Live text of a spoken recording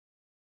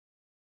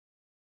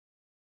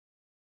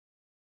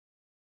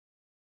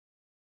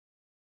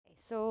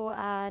So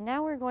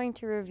now we're going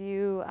to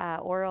review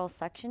oral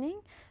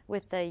suctioning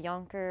with the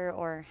Yonker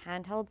or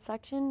handheld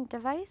suction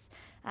device.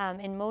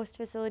 In most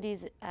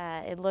facilities,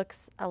 it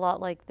looks a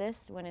lot like this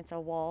when it's a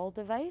wall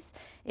device.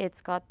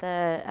 It's got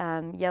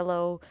the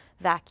yellow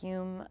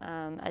vacuum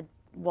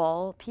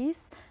wall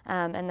piece,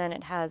 and then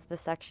it has the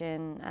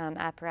suction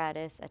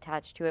apparatus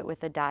attached to it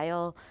with a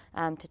dial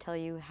to tell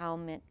you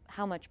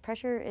how much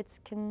pressure it's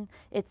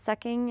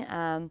sucking,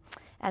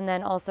 and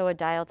then also a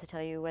dial to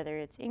tell you whether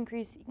it's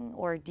increasing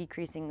or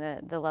decreasing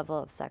the level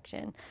of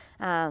suction.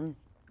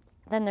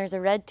 Then there's a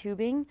red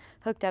tubing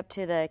hooked up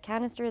to the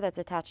canister that's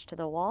attached to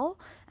the wall,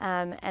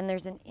 and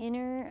there's an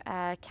inner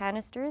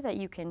canister that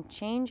you can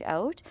change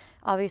out,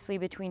 obviously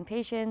between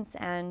patients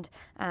and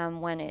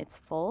when it's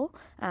full.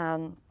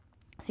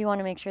 So you want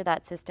to make sure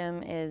that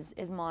system is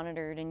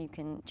monitored and you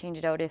can change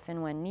it out if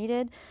and when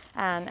needed.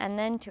 And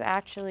then to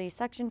actually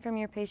suction from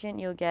your patient,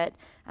 you'll get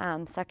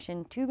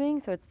suction tubing.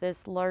 So it's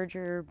this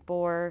larger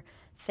bore,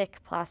 thick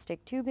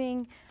plastic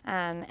tubing,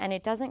 and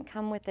it doesn't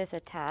come with this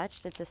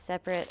attached. It's a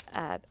separate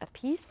a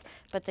piece,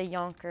 but the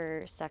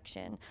Yonker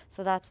suction.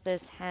 So that's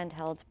this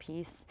handheld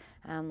piece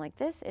like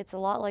this. It's a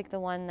lot like the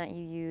one that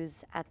you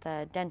use at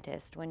the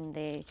dentist when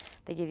they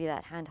give you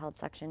that handheld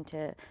suction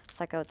to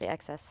suck out the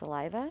excess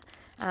saliva.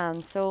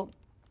 So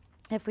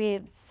if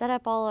we set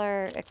up all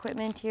our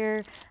equipment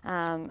here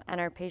and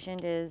our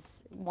patient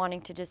is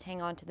wanting to just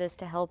hang on to this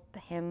to help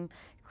him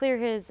clear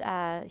his,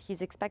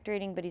 he's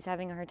expectorating but he's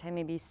having a hard time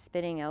maybe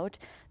spitting out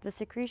the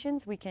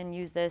secretions, we can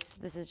use this.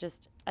 This is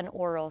just an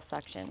oral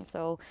suction,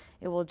 so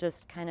it will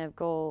just kind of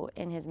go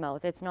in his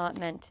mouth. It's not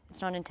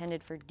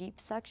intended for deep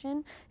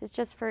suction, it's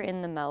just for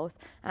in the mouth,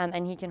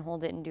 and he can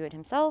hold it and do it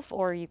himself,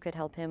 or you could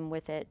help him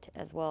with it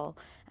as well.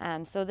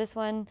 So this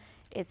one,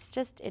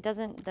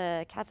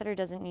 the catheter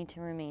doesn't need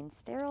to remain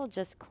sterile,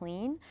 just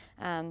clean.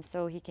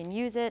 So he can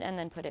use it and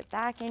then put it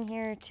back in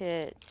here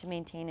to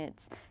maintain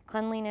its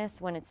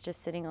cleanliness when it's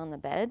just sitting on the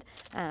bed.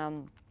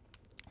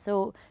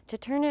 So to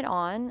turn it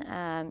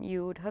on,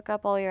 you would hook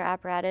up all your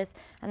apparatus,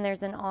 and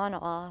there's an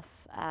on-off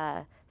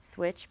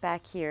switch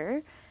back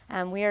here.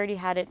 We already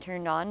had it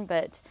turned on,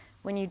 but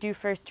when you do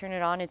first turn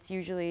it on, it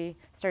usually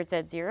starts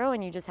at 0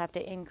 and you just have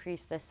to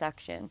increase the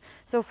suction.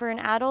 So for an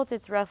adult,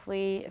 it's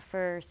roughly,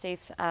 for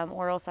safe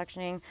oral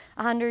suctioning,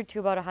 100 to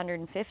about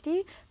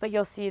 150, but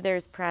you'll see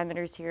there's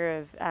parameters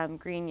here of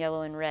green,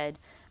 yellow, and red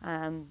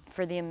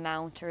for the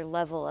amount or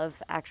level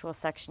of actual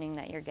suctioning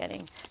that you're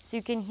getting. So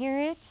you can hear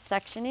it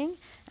suctioning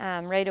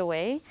right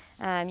away.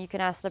 You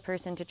can ask the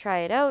person to try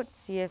it out,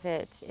 see if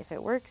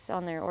it works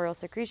on their oral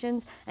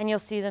secretions, and you'll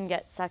see them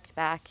get sucked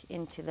back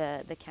into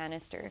the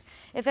canister.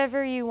 If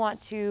ever you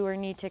want to or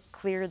need to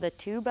clear the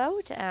tube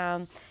out,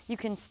 you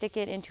can stick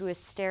it into a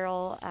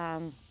sterile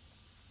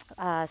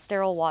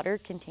water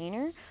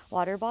container,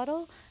 water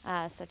bottle,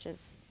 such as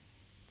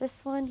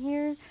this one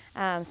here.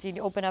 So you'd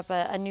open up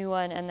a new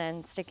one and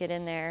then stick it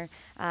in there,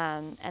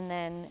 and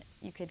then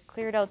you could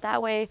clear it out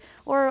that way,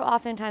 or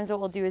oftentimes what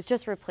we'll do is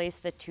just replace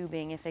the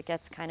tubing if it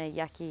gets kind of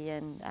yucky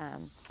and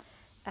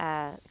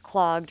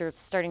clogged, or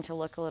it's starting to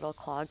look a little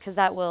clogged, because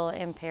that will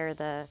impair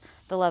the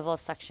level of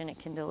suction it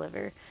can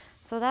deliver.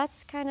 So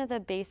that's kind of the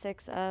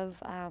basics of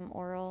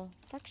oral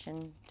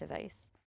suction device.